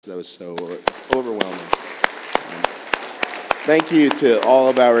That was so overwhelming. Thank you to all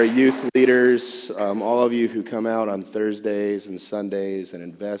of our youth leaders, all of you who come out on Thursdays and Sundays and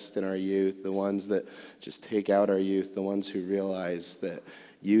invest in our youth, the ones that just take out our youth, the ones who realize that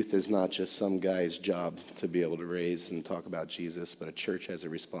youth is not just some guy's job to be able to raise and talk about Jesus, but a church has a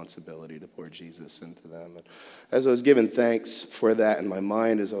responsibility to pour Jesus into them. And as I was giving thanks for that in my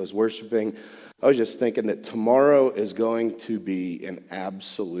mind as I was worshiping, I was just thinking that tomorrow is going to be an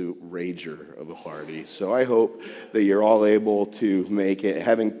absolute rager of a party. So I hope that you're all able to make it.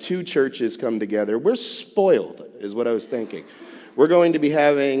 Having two churches come together, we're spoiled, is what I was thinking. We're going to be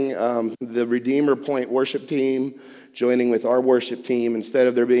having the Redeemer Point worship team joining with our worship team. Instead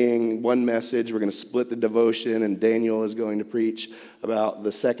of there being one message, we're going to split the devotion, and Daniel is going to preach about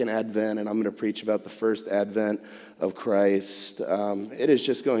the second advent, and I'm going to preach about the first advent of Christ. It is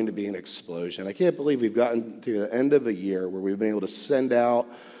just going to be an explosion. I can't believe we've gotten to the end of a year where we've been able to send out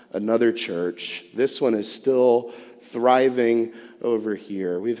another church. This one is still thriving over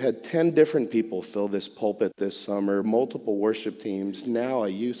here. We've had 10 different people fill this pulpit this summer, multiple worship teams, now a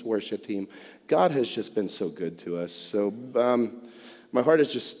youth worship team. God has just been so good to us. So my heart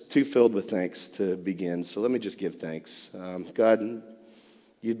is just too filled with thanks to begin. So let me just give thanks. God,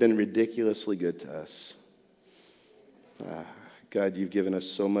 you've been ridiculously good to us. God, you've given us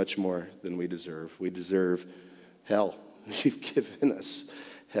so much more than we deserve. We deserve hell. You've given us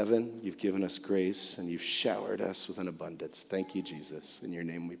heaven, you've given us grace, and you've showered us with an abundance. Thank you, Jesus. In your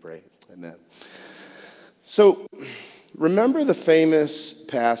name we pray. Amen. So, remember the famous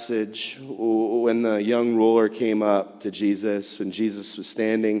passage when the young ruler came up to Jesus, and Jesus was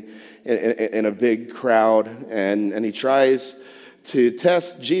standing in a big crowd, and he tries to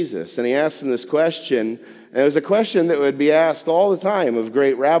test Jesus, and he asks him this question, and it was a question that would be asked all the time of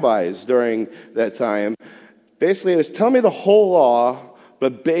great rabbis during that time. Basically, it was, tell me the whole law,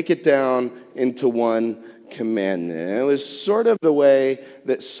 but bake it down into one commandment. And it was sort of the way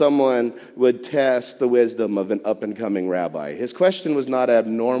that someone would test the wisdom of an up-and-coming rabbi. His question was not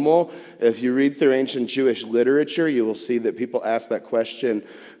abnormal. If you read through ancient Jewish literature, you will see that people ask that question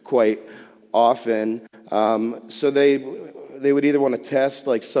quite often. So they would either want to test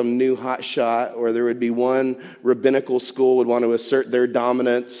like some new hot shot, or there would be one rabbinical school would want to assert their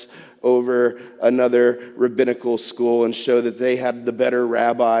dominance over another rabbinical school and show that they had the better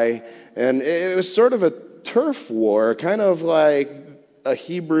rabbi. And it was sort of a turf war, kind of like a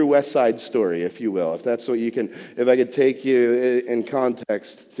Hebrew West Side Story, if you will, if that's what you can, if I could take you in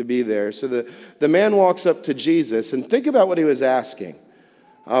context to be there. So the man walks up to Jesus, and think about what he was asking.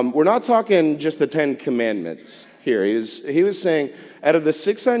 We're not talking just the 10 commandments here. He was saying, out of the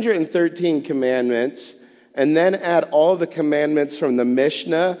 613 commandments, and then add all of the commandments from the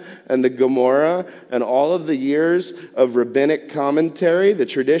Mishnah and the Gemara and all of the years of rabbinic commentary, the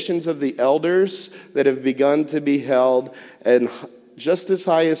traditions of the elders that have begun to be held, and just as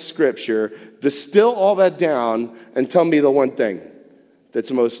high as Scripture, distill all that down and tell me the one thing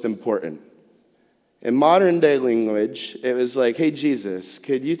that's most important. In modern day language, it was like, hey, Jesus,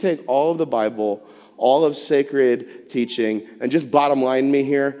 could you take all of the Bible, all of sacred teaching, and just bottom line me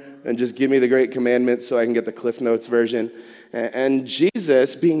here? And just give me the great commandments so I can get the Cliff Notes version. And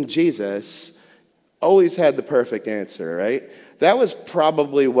Jesus, being Jesus, always had the perfect answer, right? That was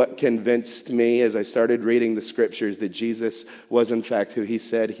probably what convinced me as I started reading the scriptures that Jesus was in fact who he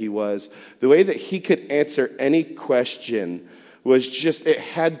said he was. The way that he could answer any question was just, it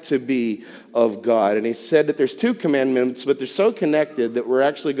had to be of God. And he said that there's two commandments, but they're so connected that we're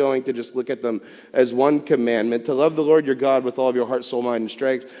actually going to just look at them as one commandment, to love the Lord your God with all of your heart, soul, mind, and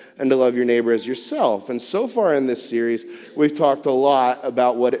strength, and to love your neighbor as yourself. And so far in this series, we've talked a lot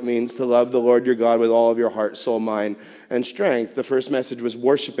about what it means to love the Lord your God with all of your heart, soul, mind, and strength. The first message was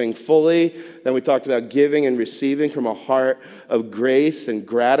worshiping fully. Then we talked about giving and receiving from a heart of grace and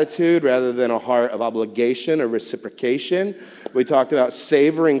gratitude rather than a heart of obligation or reciprocation. We talked about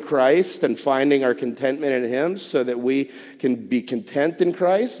savoring Christ and finding our contentment in him so that we can be content in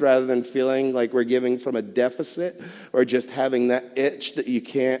Christ rather than feeling like we're giving from a deficit or just having that itch that you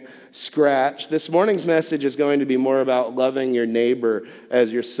can't scratch. This morning's message is going to be more about loving your neighbor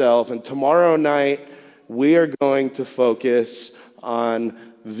as yourself. And tomorrow night, we are going to focus on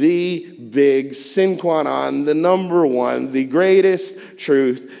the big sine qua non, the number one, the greatest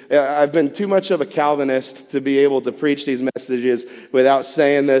truth. I've been too much of a Calvinist to be able to preach these messages without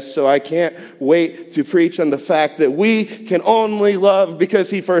saying this, so I can't wait to preach on the fact that we can only love because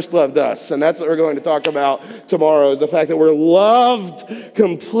he first loved us. And that's what we're going to talk about tomorrow, is the fact that we're loved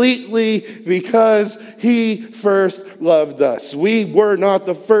completely because he first loved us. We were not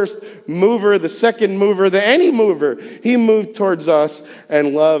the first mover, the second mover, any mover. He moved towards us and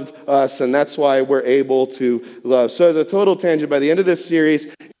man loved us, and that's why we're able to love. So as a total tangent, by the end of this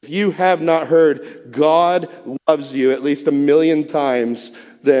series, if you have not heard God loves you at least 1,000,000 times,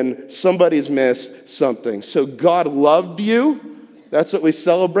 then somebody's missed something. So God loved you. That's what we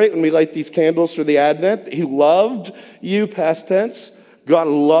celebrate when we light these candles for the Advent. He loved you, past tense. God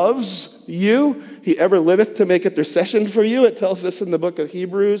loves you. He ever liveth to make intercession for you. It tells us in the book of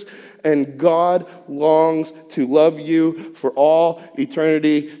Hebrews. And God longs to love you for all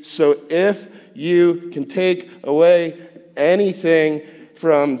eternity. So if you can take away anything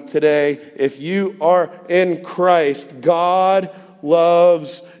from today, if you are in Christ, God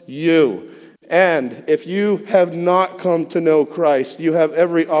loves you. And if you have not come to know Christ, you have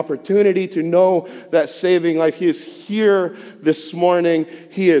every opportunity to know that saving life. He is here this morning.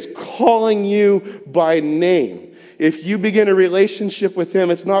 He is calling you by name. If you begin a relationship with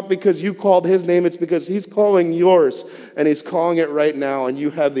him, it's not because you called his name, it's because he's calling yours, and he's calling it right now, and you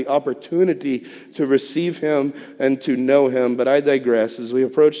have the opportunity to receive him and to know him. But I digress. As we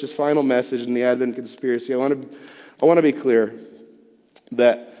approach this final message in the Advent Conspiracy, I want to be clear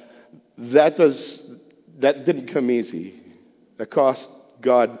that didn't come easy. That cost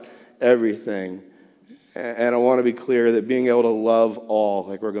God everything. And I want to be clear that being able to love all,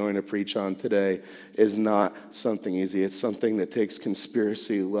 like we're going to preach on today, is not something easy. It's something that takes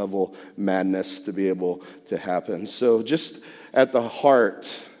conspiracy level madness to be able to happen. So just at the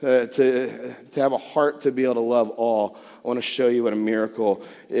heart, to have a heart to be able to love all, I want to show you what a miracle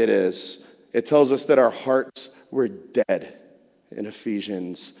it is. It tells us that our hearts were dead in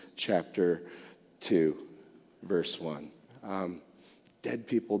Ephesians chapter 2, verse 1. Dead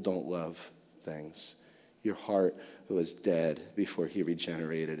people don't love things. Your heart was dead before he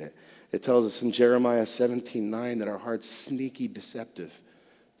regenerated it. It tells us in Jeremiah 17:9 that our heart's sneaky deceptive,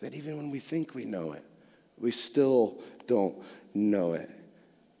 that even when we think we know it, we still don't know it.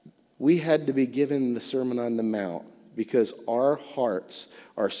 We had to be given the Sermon on the Mount because our hearts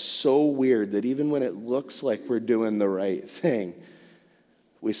are so weird that even when it looks like we're doing the right thing,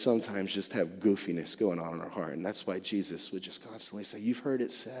 we sometimes just have goofiness going on in our heart. And that's why Jesus would just constantly say, you've heard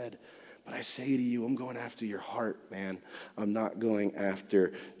it said, but I say to you, I'm going after your heart, man. I'm not going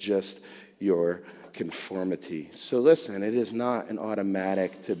after just your conformity. So listen, it is not an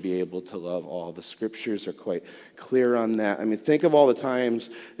automatic to be able to love all. The scriptures are quite clear on that. I mean, think of all the times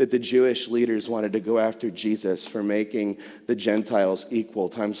that the Jewish leaders wanted to go after Jesus for making the Gentiles equal.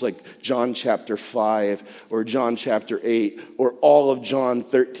 Times like John chapter 5 or John chapter 8 or all of John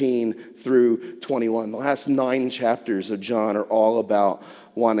 13 through 21. The last 9 chapters of John are all about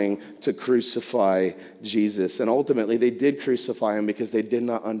wanting to crucify Jesus. And ultimately, they did crucify him because they did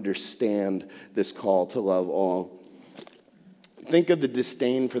not understand this call to love all. Think of the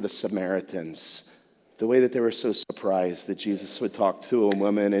disdain for the Samaritans, the way that they were so surprised that Jesus would talk to a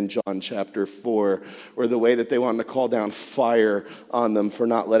woman in John chapter 4, or the way that they wanted to call down fire on them for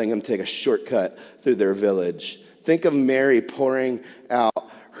not letting them take a shortcut through their village. Think of Mary pouring out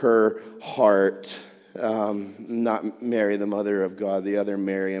her heart. Not Mary, the mother of God, the other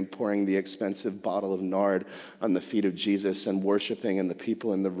Mary, and pouring the expensive bottle of nard on the feet of Jesus and worshiping, and the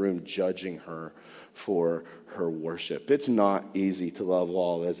people in the room judging her for her worship. It's not easy to love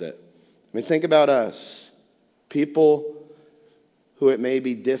all, is it? I mean, think about us, people who it may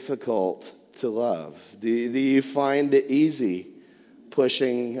be difficult to love. Do you find it easy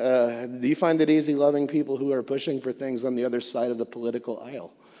pushing? Do you find it easy loving people who are pushing for things on the other side of the political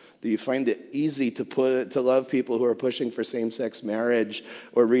aisle? Do you find it easy to love people who are pushing for same-sex marriage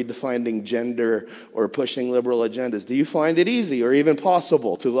or redefining gender or pushing liberal agendas? Do you find it easy or even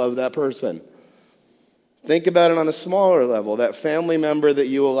possible to love that person? Think about it on a smaller level, that family member that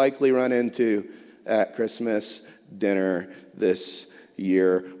you will likely run into at Christmas dinner this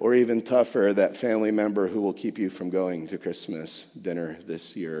year, or even tougher, that family member who will keep you from going to Christmas dinner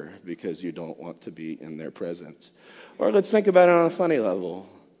this year because you don't want to be in their presence. Or let's think about it on a funny level.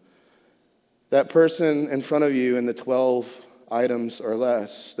 That person in front of you in the 12 items or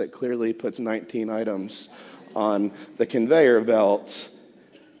less that clearly puts 19 items on the conveyor belt.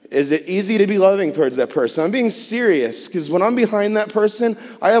 Is it easy to be loving towards that person? I'm being serious, because when I'm behind that person,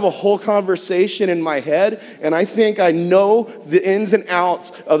 I have a whole conversation in my head, and I think I know the ins and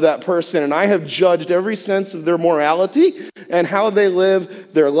outs of that person, and I have judged every sense of their morality and how they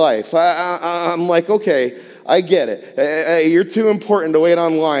live their life. I'm like, okay, I get it. You're too important to wait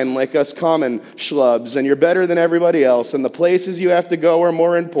online like us common schlubs, and you're better than everybody else, and the places you have to go are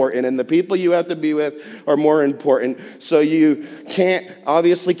more important, and the people you have to be with are more important. So you can't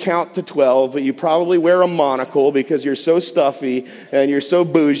obviously count to 12, but you probably wear a monocle because you're so stuffy and you're so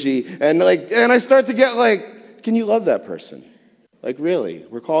bougie. And I start to get like, can you love that person? Like, really,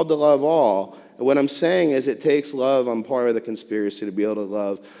 we're called to love all. And what I'm saying is it takes love on part of the conspiracy to be able to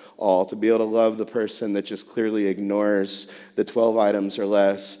love all, to be able to love the person that just clearly ignores the 12 items or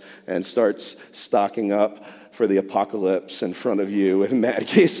less and starts stocking up for the apocalypse in front of you with mad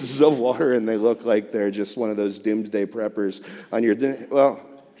cases of water, and they look like they're just one of those doomsday preppers on your,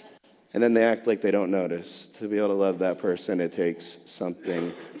 and then they act like they don't notice. To be able to love that person, it takes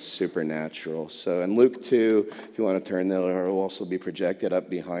something supernatural. So in Luke 2, if you want to turn there, it will also be projected up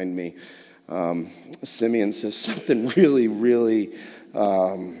behind me. Simeon says something really, really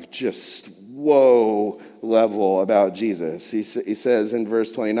just whoa level about Jesus. He says in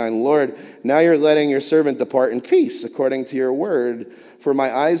verse 29, Lord, now you're letting your servant depart in peace according to your word. For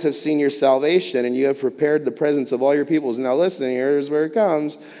my eyes have seen your salvation, and you have prepared the presence of all your peoples. Now listen, here's where it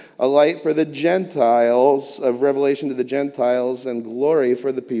comes. A light for the Gentiles, of revelation to the Gentiles, and glory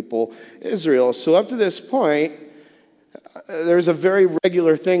for the people Israel. So up to this point, there's a very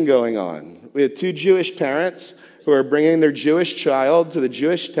regular thing going on. We had two Jewish parents who are bringing their Jewish child to the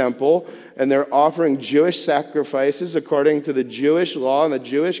Jewish temple, and they're offering Jewish sacrifices according to the Jewish law and the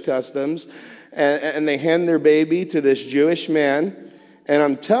Jewish customs, and they hand their baby to this Jewish man. And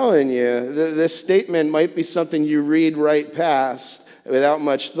I'm telling you, this statement might be something you read right past without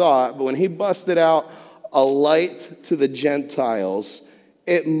much thought, but when he busted out a light to the Gentiles,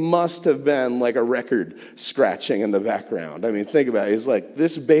 it must have been like a record scratching in the background. I mean, think about it. It's like,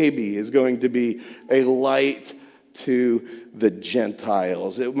 this baby is going to be a light to the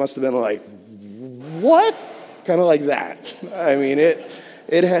Gentiles. It must have been like, what? Kind of like that. I mean, it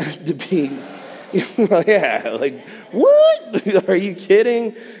had to be, yeah, like, what? Are you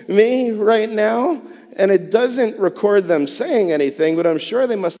kidding me right now? And it doesn't record them saying anything, but I'm sure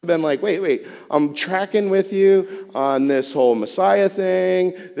they must have been like, wait, I'm tracking with you on this whole Messiah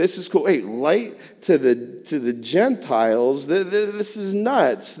thing. This is cool. Wait, light to the Gentiles? This is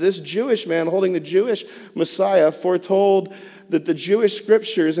nuts. This Jewish man holding the Jewish Messiah foretold that the Jewish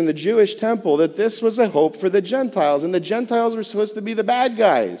scriptures in the Jewish temple, that this was a hope for the Gentiles. And the Gentiles were supposed to be the bad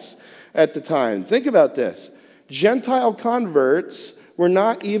guys at the time. Think about this. Gentile converts were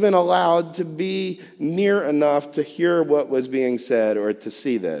not even allowed to be near enough to hear what was being said or to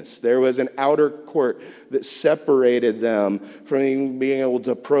see this. There was an outer court that separated them from being able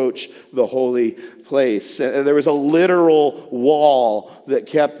to approach the holy place. There was a literal wall that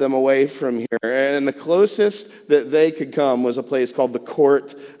kept them away from here. And the closest that they could come was a place called the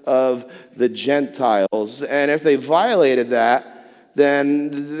court of the Gentiles. And if they violated that,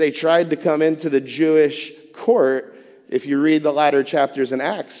 then they tried to come into the Jewish court. If you read the latter chapters in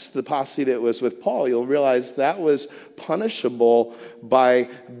Acts, the posse that was with Paul, you'll realize that was punishable by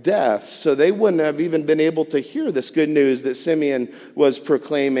death. So they wouldn't have even been able to hear this good news that Simeon was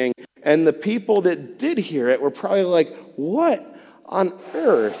proclaiming. And the people that did hear it were probably like, what on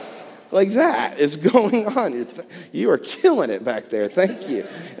earth like that is going on? You are killing it back there. Thank you.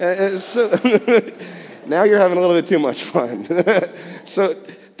 So now you're having a little bit too much fun. So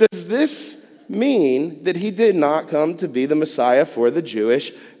does this mean that he did not come to be the Messiah for the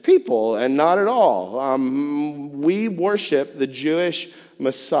Jewish people? And not at all. We worship the Jewish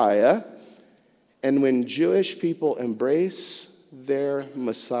Messiah, and when Jewish people embrace their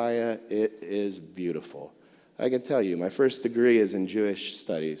Messiah, it is beautiful. I can tell you, my first degree is in Jewish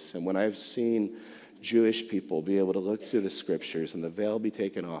studies, and when I've seen Jewish people be able to look through the scriptures and the veil be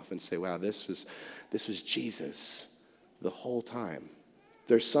taken off and say, wow, this was Jesus the whole time.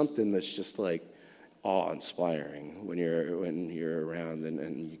 There's something that's just like awe-inspiring when you're around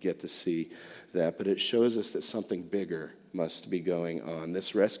and you get to see that. But it shows us that something bigger must be going on.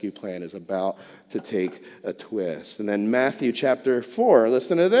 This rescue plan is about to take a twist. And then Matthew chapter 4,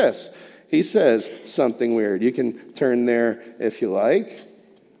 listen to this. He says something weird. You can turn there if you like.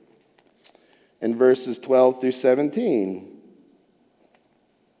 In verses 12 through 17.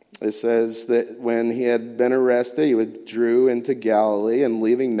 It says that when he had been arrested, he withdrew into Galilee, and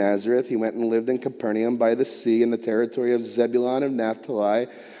leaving Nazareth, he went and lived in Capernaum by the sea in the territory of Zebulun and Naphtali,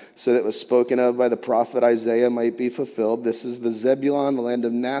 so that it was spoken of by the prophet Isaiah might be fulfilled. This is the Zebulun, the land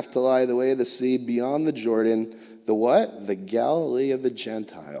of Naphtali, the way of the sea beyond the Jordan. The what? The Galilee of the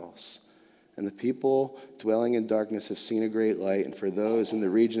Gentiles. And the people dwelling in darkness have seen a great light, and for those in the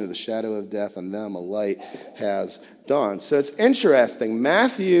region of the shadow of death, on them a light has dawned. So it's interesting.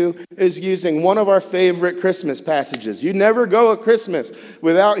 Matthew is using one of our favorite Christmas passages. You never go at Christmas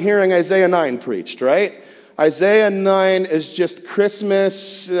without hearing Isaiah 9 preached, right? Isaiah 9 is just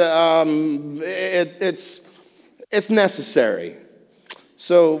Christmas. It's necessary.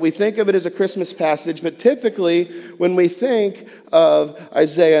 So we think of it as a Christmas passage, but typically when we think of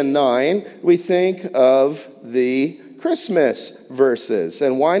Isaiah 9, we think of the Christmas verses.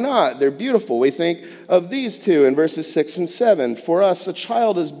 And why not? They're beautiful. We think of these two in verses 6 and 7. For us a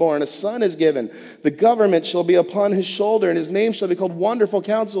child is born, a son is given. The government shall be upon his shoulder, and his name shall be called Wonderful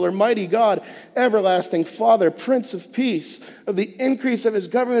Counselor, Mighty God, Everlasting Father, Prince of Peace. Of the increase of his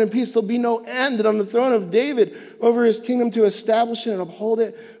government and peace there'll be no end. And on the throne of David over his kingdom to establish it and uphold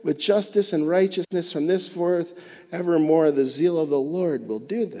it with justice and righteousness from this forth evermore. The zeal of the Lord will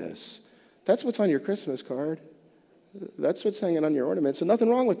do this. That's what's on your Christmas card. That's what's hanging on your ornaments, and nothing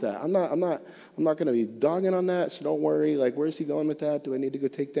wrong with that. I'm not going to be dogging on that, so don't worry. Like, where's he going with that? Do I need to go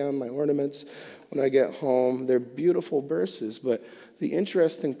take down my ornaments when I get home? They're beautiful verses, but the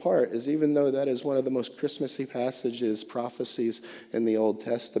interesting part is even though that is one of the most Christmassy passages, prophecies in the Old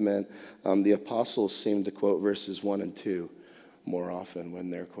Testament, the apostles seem to quote verses 1 and 2 more often when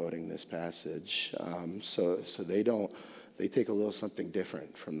they're quoting this passage. So they take a little something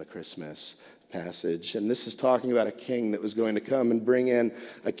different from the Christmas passage. And this is talking about a king that was going to come and bring in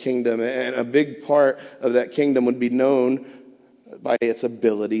a kingdom. And a big part of that kingdom would be known by its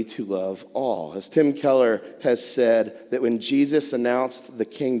ability to love all. As Tim Keller has said, that when Jesus announced the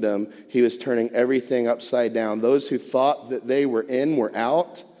kingdom, he was turning everything upside down. Those who thought that they were in were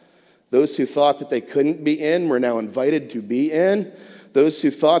out. Those who thought that they couldn't be in were now invited to be in. Those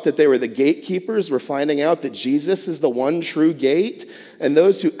who thought that they were the gatekeepers were finding out that Jesus is the one true gate. And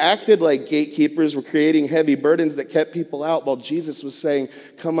those who acted like gatekeepers were creating heavy burdens that kept people out, while Jesus was saying,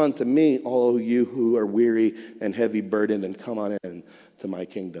 come unto me, all you who are weary and heavy burdened, and come on in to my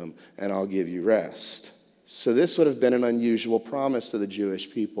kingdom, and I'll give you rest. So this would have been an unusual promise to the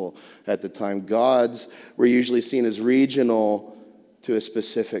Jewish people at the time. Gods were usually seen as regional to a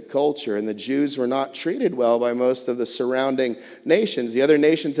specific culture, and the Jews were not treated well by most of the surrounding nations. The other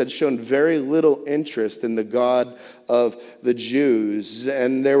nations had shown very little interest in the God of the Jews,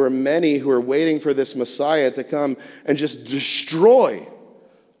 and there were many who were waiting for this Messiah to come and just destroy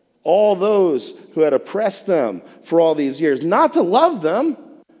all those who had oppressed them for all these years. Not to love them,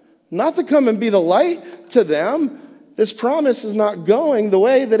 not to come and be the light to them. This promise is not going the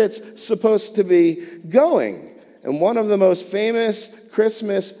way that it's supposed to be going. And one of the most famous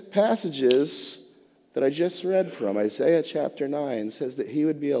Christmas passages that I just read from, Isaiah chapter 9, says that he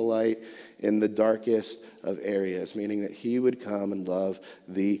would be a light in the darkest of areas, meaning that he would come and love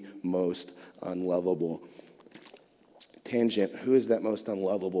the most unlovable. Tangent, who is that most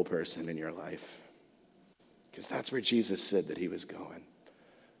unlovable person in your life? Because that's where Jesus said that he was going.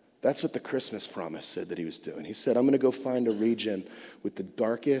 That's what the Christmas promise said that he was doing. He said, I'm going to go find a region with the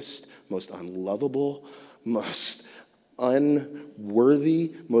darkest, most unlovable, most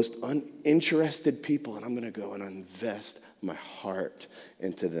unworthy, most uninterested people, and I'm going to go and invest my heart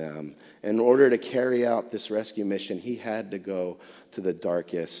into them. In order to carry out this rescue mission, he had to go to the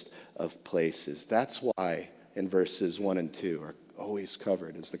darkest of places. That's why in verses 1 and 2 are always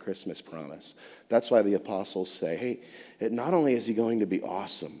covered as the Christmas promise. That's why the apostles say, hey, not only is he going to be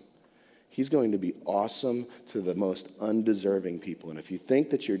awesome, he's going to be awesome to the most undeserving people. And if you think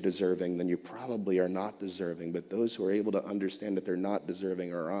that you're deserving, then you probably are not deserving. But those who are able to understand that they're not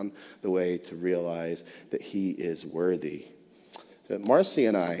deserving are on the way to realize that he is worthy. So Marcy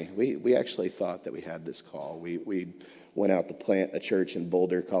and I, we actually thought that we had this call. We went out to plant a church in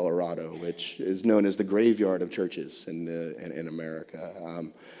Boulder, Colorado, which is known as the graveyard of churches in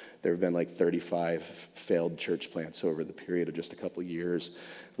America. There have been like 35 failed church plants over the period of just a couple years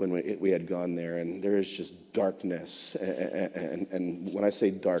when we had gone there, and there is just darkness. And when I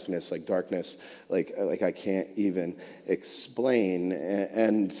say darkness, like I can't even explain.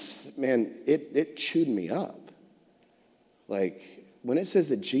 And man, it chewed me up. Like when it says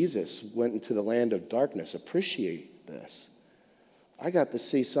that Jesus went into the land of darkness, appreciate this. I got to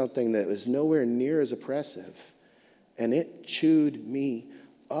see something that was nowhere near as oppressive, and it chewed me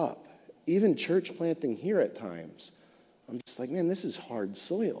up. Even church planting here at times, I'm just like, man, this is hard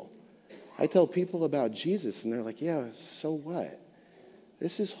soil. I tell people about Jesus, and they're like, yeah, so what?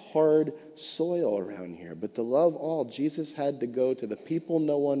 This is hard soil around here. But to love all, Jesus had to go to the people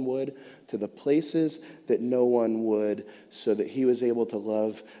no one would, to the places that no one would, so that he was able to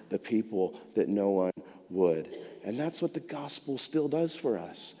love the people that no one would. And that's what the gospel still does for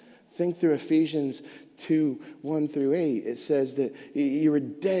us. Think through Ephesians 2, 1 through 8. It says that you were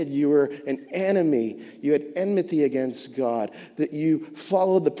dead, you were an enemy, you had enmity against God, that you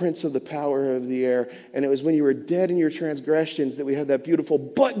followed the prince of the power of the air, and it was when you were dead in your transgressions that we had that beautiful,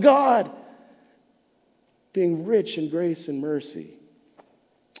 but God, being rich in grace and mercy,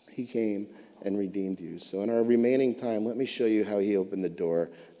 he came and redeemed you. So in our remaining time, let me show you how he opened the door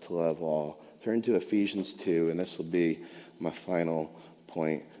to love all. Turn to Ephesians 2, and this will be my final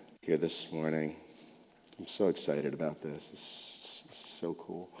point here this morning. I'm so excited about this. This is so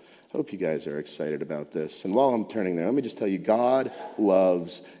cool. I hope you guys are excited about this. And while I'm turning there, let me just tell you, God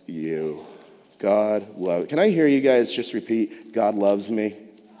loves you. God loves. Can I hear you guys just repeat, God loves me?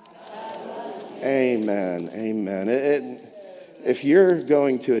 God loves me. Amen. Amen. If you're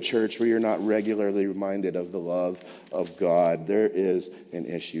going to a church where you're not regularly reminded of the love of God, there is an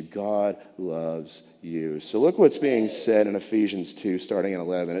issue. God loves you. So look what's being said in Ephesians 2, starting at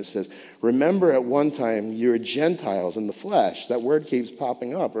 11. It says, remember at one time you were Gentiles in the flesh. That word keeps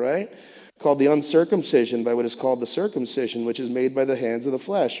popping up, right? Called the uncircumcision by what is called the circumcision, which is made by the hands of the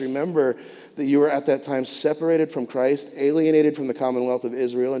flesh. Remember that you were at that time separated from Christ, alienated from the commonwealth of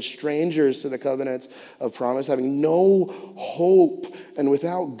Israel, and strangers to the covenants of promise, having no hope and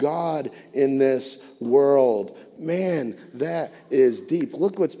without God in this world. Man, that is deep.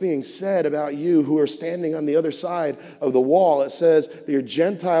 Look what's being said about you who are standing on the other side of the wall. It says that you're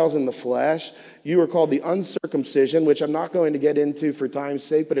Gentiles in the flesh. You are called the uncircumcision, which I'm not going to get into for time's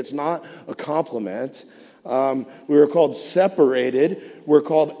sake, but it's not a compliment. We were called separated. We're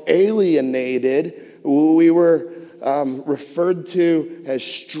called alienated. We were referred to as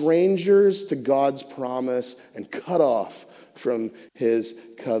strangers to God's promise and cut off from his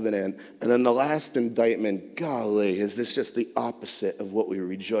covenant. And then the last indictment, golly, is this just the opposite of what we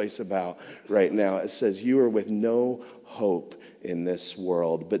rejoice about right now? It says, you are with no hope in this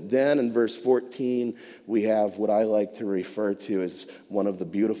world. But then in verse 14, we have what I like to refer to as one of the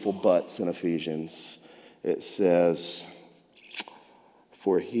beautiful buts in Ephesians. It says,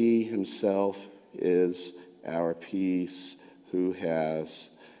 for he himself is our peace, who has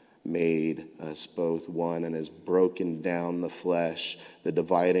made us both one and has broken down the flesh, the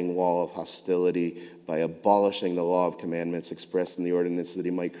dividing wall of hostility, by abolishing the law of commandments expressed in the ordinance, that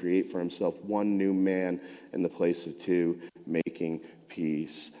he might create for himself one new man in the place of two, making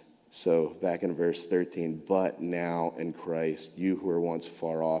peace. So back in verse 13, but now in Christ, you who were once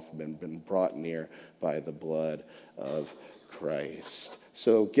far off have been brought near by the blood of Christ.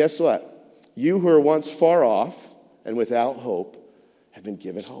 So guess what? You who were once far off and without hope have been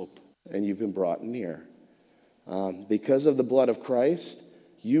given hope, and you've been brought near. Because of the blood of Christ,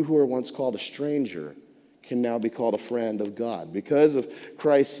 you who were once called a stranger can now be called a friend of God. Because of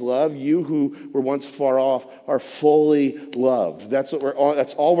Christ's love, you who were once far off are fully loved. That's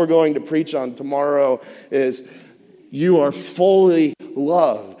all we're going to preach on tomorrow is you are fully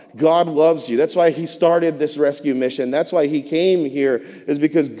loved. God loves you. That's why he started this rescue mission. That's why he came here, is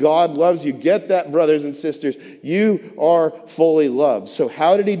because God loves you. Get that, brothers and sisters. You are fully loved. So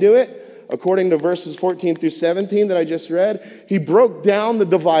how did he do it? According to verses 14 through 17 that I just read, he broke down the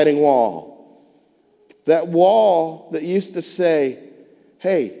dividing wall. That wall that used to say,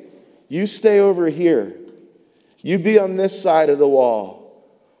 hey, you stay over here. You be on this side of the wall.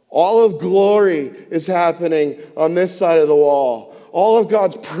 All of glory is happening on this side of the wall. All of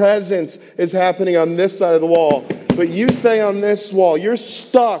God's presence is happening on this side of the wall. But you stay on this wall. You're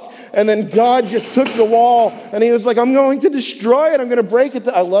stuck. And then God just took the wall and he was like, I'm going to destroy it. I'm going to break it.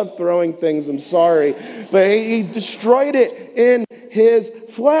 I love throwing things. I'm sorry. But he destroyed it in his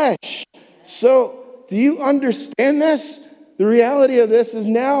flesh. So do you understand this? The reality of this is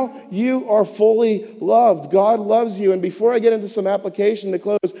now you are fully loved. God loves you. And before I get into some application to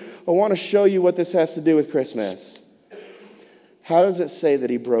close, I want to show you what this has to do with Christmas. How does it say that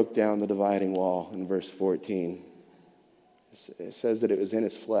he broke down the dividing wall in verse 14? It says that it was in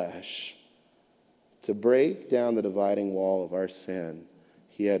his flesh. To break down the dividing wall of our sin,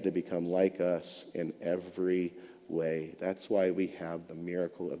 he had to become like us in every way. That's why we have the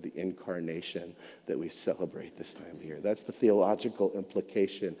miracle of the incarnation that we celebrate this time of year. That's the theological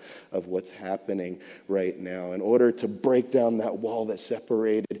implication of what's happening right now. In order to break down that wall that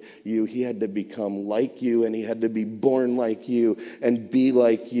separated you, he had to become like you, and he had to be born like you and be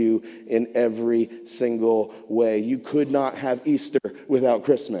like you in every single way. You could not have Easter without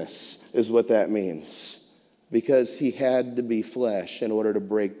Christmas, is what that means. Because he had to be flesh in order to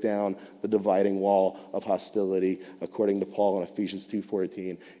break down the dividing wall of hostility, according to Paul in Ephesians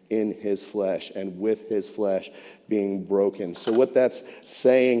 2:14, in his flesh and with his flesh being broken. So what that's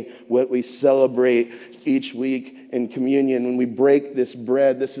saying, what we celebrate each week in communion when we break this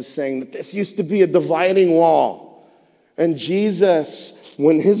bread, this is saying that this used to be a dividing wall. And Jesus,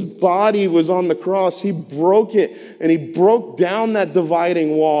 when his body was on the cross, he broke it and he broke down that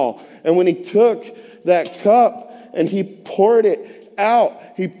dividing wall. And when he took that cup and he poured it out,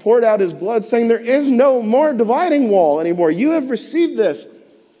 he poured out his blood, saying there is no more dividing wall anymore. You have received this.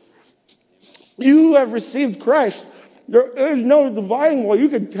 You have received Christ. There is no dividing wall. You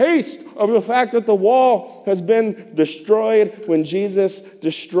can taste of the fact that the wall has been destroyed when Jesus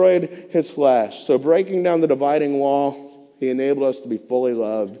destroyed his flesh. So breaking down the dividing wall, he enabled us to be fully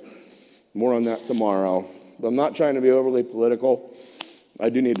loved. More on that tomorrow. But I'm not trying to be overly political. I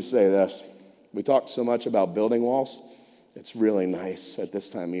do need to say this. We talked so much about building walls. It's really nice at this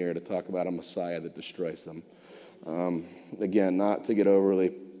time of year to talk about a Messiah that destroys them. Again, not to get overly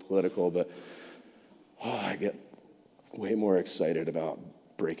political, but I get way more excited about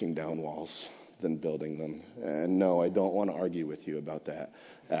breaking down walls than building them. And no, I don't want to argue with you about that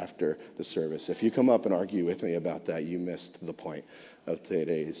after the service. If you come up and argue with me about that, you missed the point of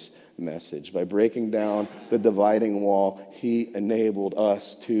today's message. By breaking down the dividing wall, he enabled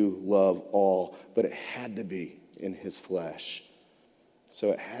us to love all, but it had to be in his flesh.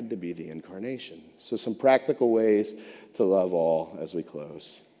 So it had to be the incarnation. So some practical ways to love all as we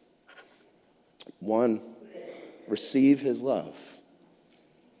close. 1, receive his love.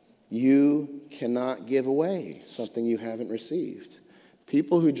 You cannot give away something you haven't received.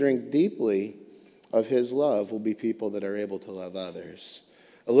 People who drink deeply of his love will be people that are able to love others.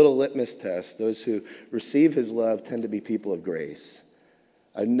 A little litmus test, those who receive his love tend to be people of grace.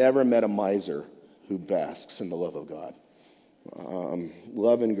 I've never met a miser who basks in the love of God.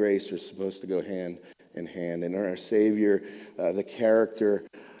 Love and grace are supposed to go hand in hand. And in our Savior, the character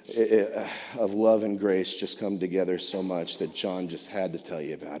of love and grace just come together so much that John just had to tell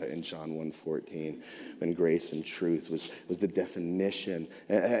you about it in John 1:14, when grace and truth was the definition.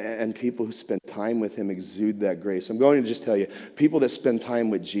 And people who spend time with him exude that grace. I'm going to just tell you, people that spend time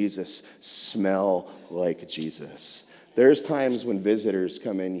with Jesus smell like Jesus. There's times when visitors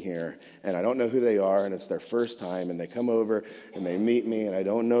come in here, and I don't know who they are, and it's their first time, and they come over, and they meet me, and I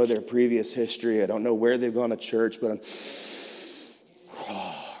don't know their previous history. I don't know where they've gone to church, but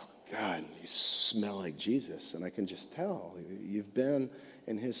God, you smell like Jesus, and I can just tell. You've been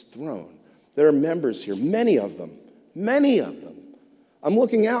in his throne. There are members here, many of them. I'm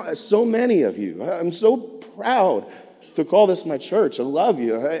looking out at so many of you. I'm so proud to call this my church. I love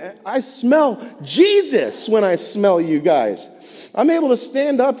you. I smell Jesus when I smell you guys. I'm able to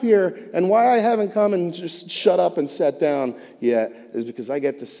stand up here, and why I haven't come and just shut up and sat down yet is because I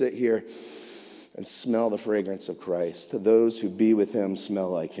get to sit here and smell the fragrance of Christ. Those who be with him smell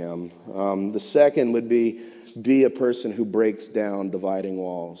like him. The second would be a person who breaks down dividing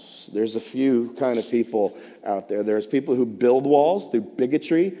walls. There's a few kind of people out there. There's people who build walls through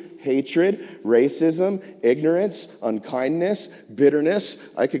bigotry, hatred, racism, ignorance, unkindness, bitterness.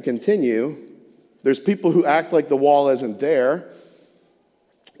 I could continue. There's people who act like the wall isn't there.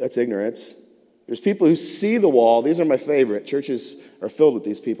 That's ignorance. There's people who see the wall. These are my favorite. Churches are filled with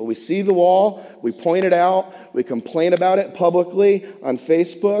these people. We see the wall. We point it out. We complain about it publicly on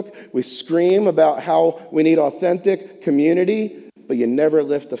Facebook. We scream about how we need authentic community, but you never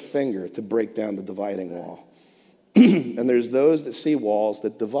lift a finger to break down the dividing wall. And there's those that see walls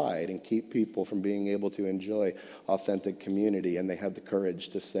that divide and keep people from being able to enjoy authentic community, and they have the courage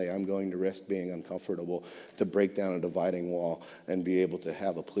to say, I'm going to risk being uncomfortable to break down a dividing wall and be able to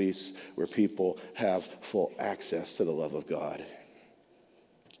have a place where people have full access to the love of God.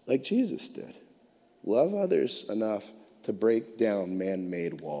 Like Jesus did. Love others enough to break down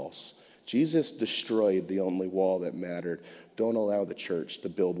man-made walls. Jesus destroyed the only wall that mattered. Don't allow the church to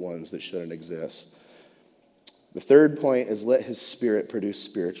build ones that shouldn't exist. The third point is let his spirit produce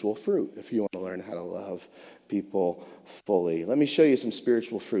spiritual fruit if you want to learn how to love people fully. Let me show you some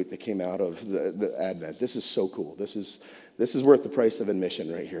spiritual fruit that came out of the Advent. This is so cool. This is worth the price of admission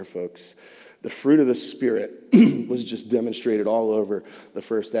right here, folks. The fruit of the Spirit was just demonstrated all over the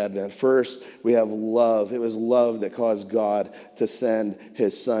first Advent. First, we have love. It was love that caused God to send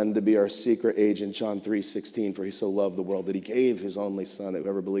his Son to be our secret agent. John 3:16, for he so loved the world that he gave his only Son, that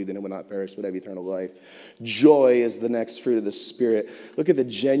whoever believed in him would not perish but have eternal life. Joy is the next fruit of the Spirit. Look at the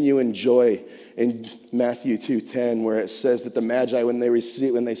genuine joy in Matthew 2:10, where it says that the Magi, when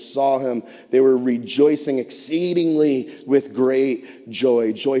they saw him, they were rejoicing exceedingly with great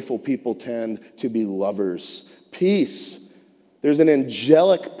joy. Joyful people tend to be lovers. Peace. There's an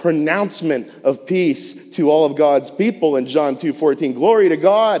angelic pronouncement of peace to all of God's people in John 2:14. Glory to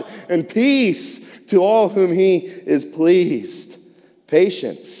God and peace to all whom he is pleased.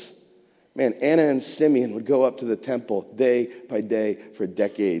 Patience. Man, Anna and Simeon would go up to the temple day by day for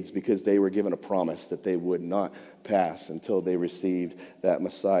decades because they were given a promise that they would not pass until they received that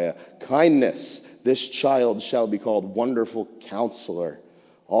Messiah. Kindness. This child shall be called Wonderful Counselor,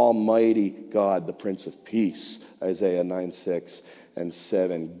 Almighty God, the Prince of Peace, Isaiah 9:6. and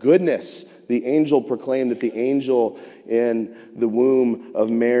 7. Goodness, the angel proclaimed that the angel in the womb of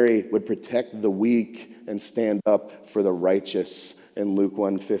Mary would protect the weak and stand up for the righteous in Luke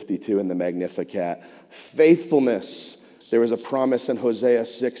 1:52 in the Magnificat. Faithfulness, there was a promise in Hosea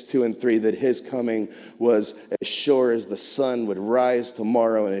 6:2-3 that his coming was as sure as the sun would rise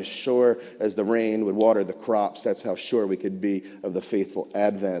tomorrow and as sure as the rain would water the crops. That's how sure we could be of the faithful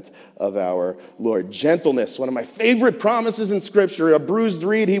advent of our Lord. Gentleness, one of my favorite promises in Scripture. A bruised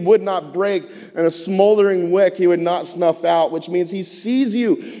reed he would not break, and a smoldering wick he would not snuff out, which means he sees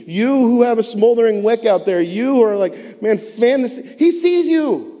you. You who have a smoldering wick out there, you who are like, man, fan this. He sees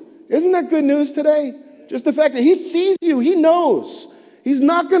you. Isn't that good news today? Just the fact that he sees you, he knows. He's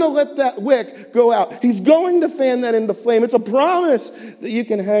not going to let that wick go out. He's going to fan that into flame. It's a promise that you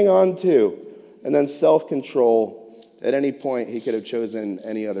can hang on to. And then self-control. At any point, he could have chosen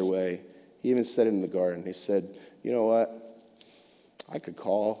any other way. He even said it in the garden. He said, you know what? I could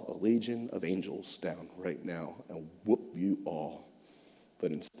call a legion of angels down right now and whoop you all.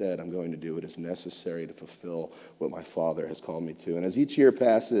 But instead, I'm going to do what is necessary to fulfill what my Father has called me to. And as each year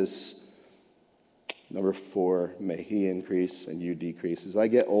passes, number 4, may he increase and you decrease. As I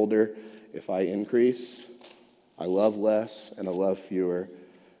get older, if I increase, I love less and I love fewer.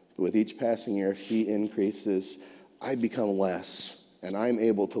 But with each passing year, if he increases, I become less and I'm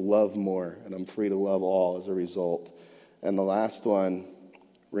able to love more and I'm free to love all as a result. And the last one,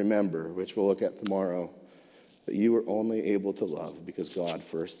 remember, which we'll look at tomorrow, that you were only able to love because God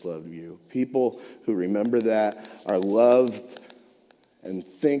first loved you. People who remember that are loved and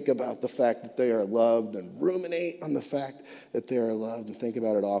think about the fact that they are loved and ruminate on the fact that they are loved and think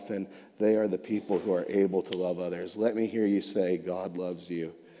about it often, they are the people who are able to love others. Let me hear you say, God loves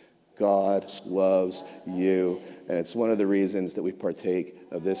you. God loves you. And it's one of the reasons that we partake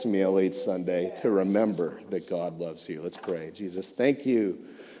of this meal each Sunday, to remember that God loves you. Let's pray. Jesus, thank you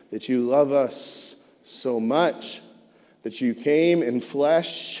that you love us so much, that you came in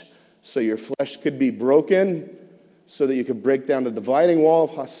flesh so your flesh could be broken, so that you could break down the dividing wall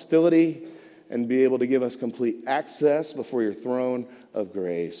of hostility and be able to give us complete access before your throne of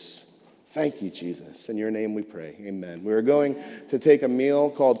grace. Thank you, Jesus. In your name we pray. Amen. We're going to take a meal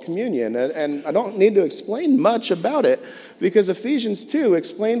called communion, and I don't need to explain much about it because Ephesians 2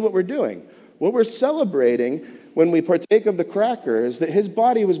 explained what we're doing. What we're celebrating when we partake of the cracker is that his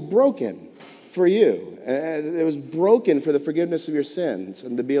body was broken for you. And it was broken for the forgiveness of your sins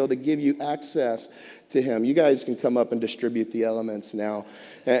and to be able to give you access to him. You guys can come up and distribute the elements now.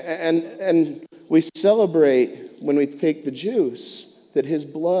 And we celebrate when we take the juice that his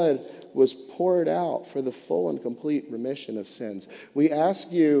blood was poured out for the full and complete remission of sins. We ask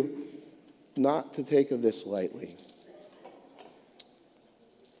you not to take of this lightly.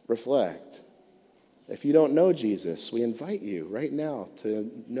 Reflect. If you don't know Jesus, we invite you right now to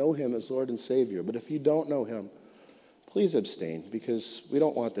know him as Lord and Savior. But if you don't know him, please abstain, because we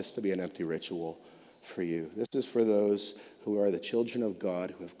don't want this to be an empty ritual for you. This is for those who are the children of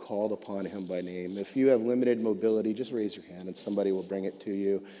God, who have called upon him by name. If you have limited mobility, just raise your hand and somebody will bring it to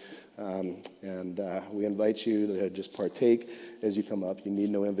you. We invite you to just partake as you come up. You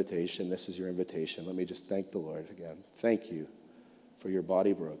need no invitation. This is your invitation. Let me just thank the Lord again. Thank you for your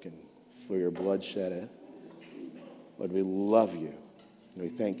body broken, for your blood shed. Lord, we love you, and we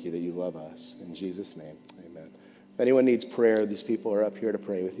thank you that you love us. In Jesus' name, amen. If anyone needs prayer, these people are up here to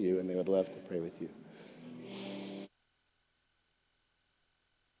pray with you, and they would love to pray with you.